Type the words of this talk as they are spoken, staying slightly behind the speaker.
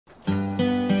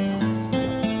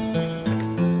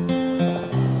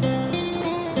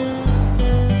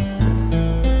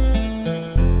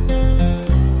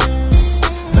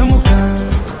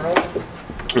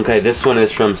Okay, this one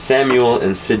is from Samuel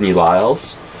and Sydney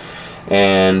Lyles.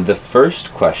 And the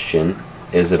first question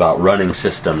is about running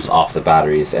systems off the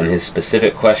batteries, and his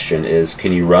specific question is,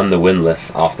 can you run the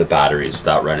windlass off the batteries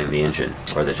without running the engine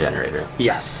or the generator?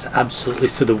 Yes, absolutely.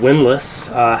 So the windlass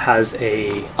has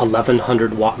a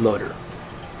 1100 watt motor,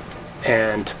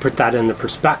 and to put that into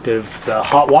perspective, the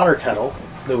hot water kettle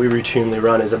that we routinely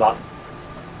run is about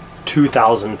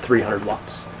 2,300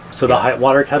 watts. So the hot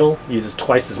water kettle uses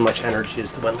twice as much energy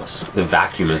as the windlass. The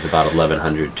vacuum is about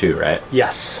 1100 too, right?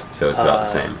 Yes. So it's about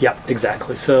the same. Yeah,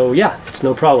 exactly. So yeah, it's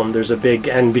no problem. There's a big,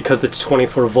 and because it's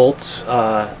 24 volts,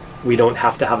 we don't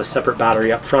have to have a separate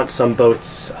battery up front. Some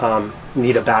boats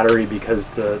need a battery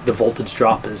because the voltage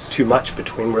drop is too much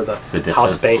between where the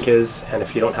house bank is, and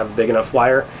if you don't have a big enough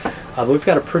wire. But we've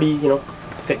got a pretty,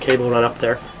 thick cable run up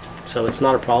there, so it's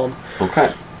not a problem.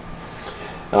 Okay.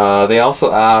 They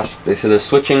also asked, they said they're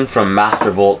switching from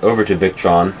Master Volt over to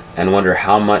Victron and wonder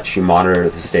how much you monitor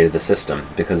the state of the system,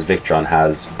 because Victron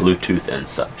has Bluetooth and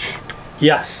such.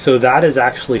 Yes, so that is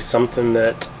actually something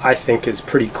that I think is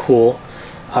pretty cool.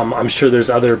 I'm sure there's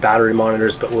other battery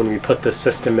monitors, but when we put the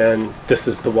system in, this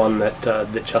is the one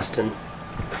that Justin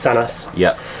sent us.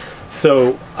 Yep.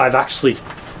 So I've actually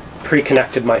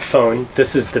pre-connected my phone.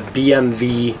 This is the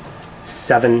BMV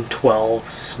 712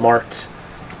 Smart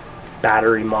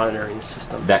Battery Monitoring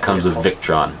System. That comes with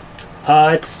Victron.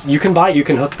 You can buy it, you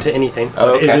can hook it to anything.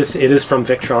 Oh, okay. It is from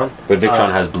Victron. But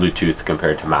Victron has Bluetooth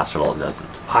compared to Master Volt doesn't.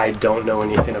 I don't know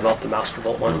anything about the Master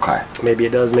Volt one. Okay. Maybe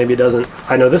it does, maybe it doesn't.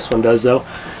 I know this one does though.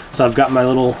 So I've got my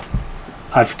little,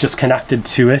 I've just connected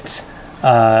to it,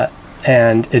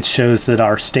 and it shows that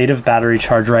our state of battery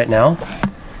charge right now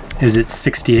is at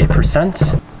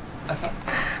 68%.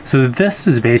 So this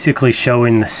is basically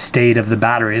showing the state of the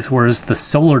batteries, whereas the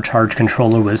solar charge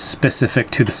controller was specific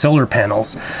to the solar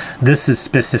panels. This is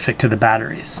specific to the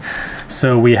batteries.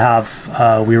 So we have,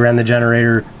 we ran the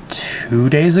generator 2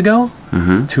 days ago,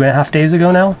 2.5 days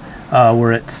ago now.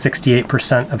 We're at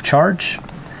 68% of charge.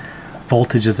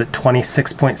 Voltage is at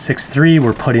 26.63.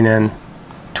 We're putting in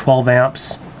 12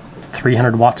 amps,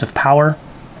 300 watts of power.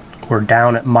 We're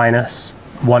down at minus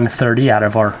 130 out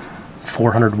of our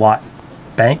 400 watt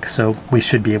bank, so we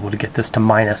should be able to get this to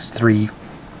minus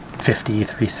 350,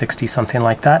 360, something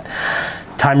like that.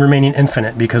 Time remaining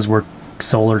infinite because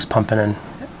solar's pumping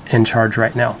in charge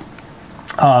right now.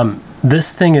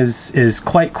 This thing is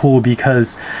quite cool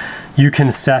because you can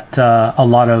set a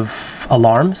lot of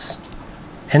alarms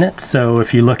in it. So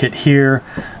if you look at here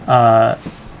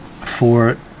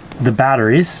for the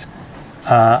batteries,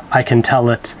 I can tell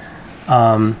it.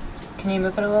 Can you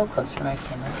move it a little closer to my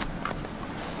camera?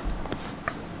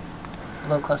 A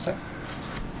little closer.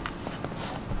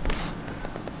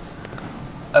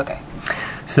 Okay.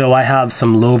 So I have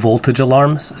some low voltage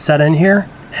alarms set in here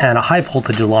and a high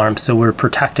voltage alarm, so we're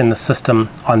protecting the system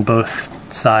on both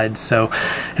sides. So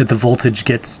if the voltage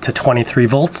gets to 23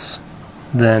 volts,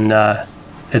 then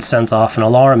it sends off an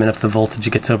alarm, and if the voltage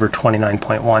gets over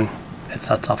 29.1, it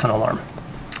sets off an alarm.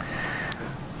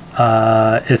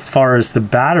 As far as the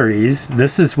batteries,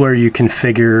 this is where you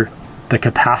configure the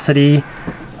capacity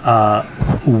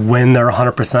when they're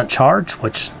 100% charged,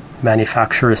 which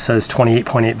manufacturer says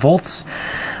 28.8 volts.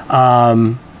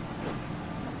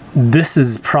 This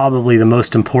is probably the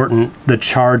most important, the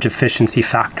charge efficiency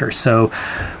factor. So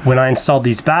when I installed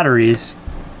these batteries,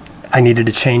 I needed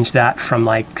to change that from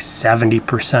like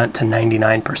 70% to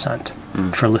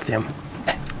 99% for lithium.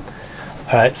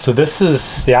 All right, so this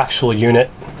is the actual unit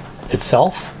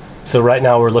itself. So right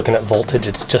now we're looking at voltage.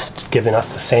 It's just giving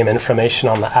us the same information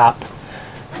on the app.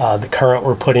 The current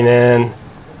we're putting in,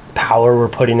 power we're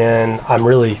putting in. I'm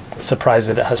really surprised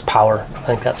that it has power. I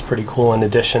think that's pretty cool, in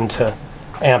addition to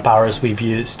amp hours we've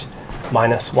used,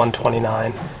 minus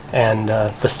 129. And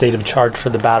the state of charge for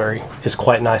the battery is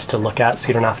quite nice to look at, so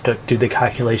you don't have to do the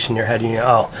calculation in your head. You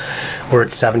know, oh, we're at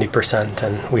 70%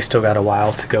 and we still got a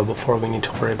while to go before we need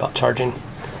to worry about charging.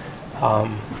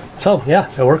 So yeah,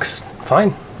 it works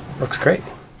fine. Works great.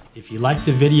 If you like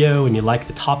the video and you like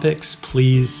the topics,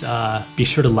 please be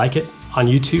sure to like it on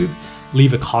YouTube.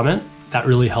 Leave a comment. That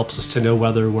really helps us to know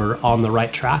whether we're on the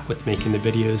right track with making the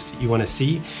videos that you want to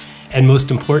see. And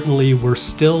most importantly, we're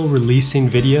still releasing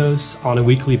videos on a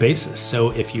weekly basis. So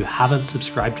if you haven't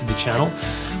subscribed to the channel,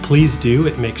 please do.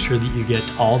 It makes sure that you get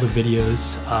all the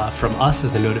videos from us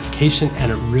as a notification,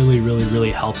 and it really, really,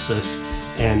 really helps us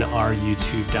in our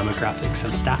YouTube demographics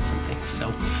and stats and things.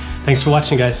 So thanks for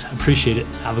watching, guys. Appreciate it.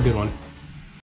 Have a good one.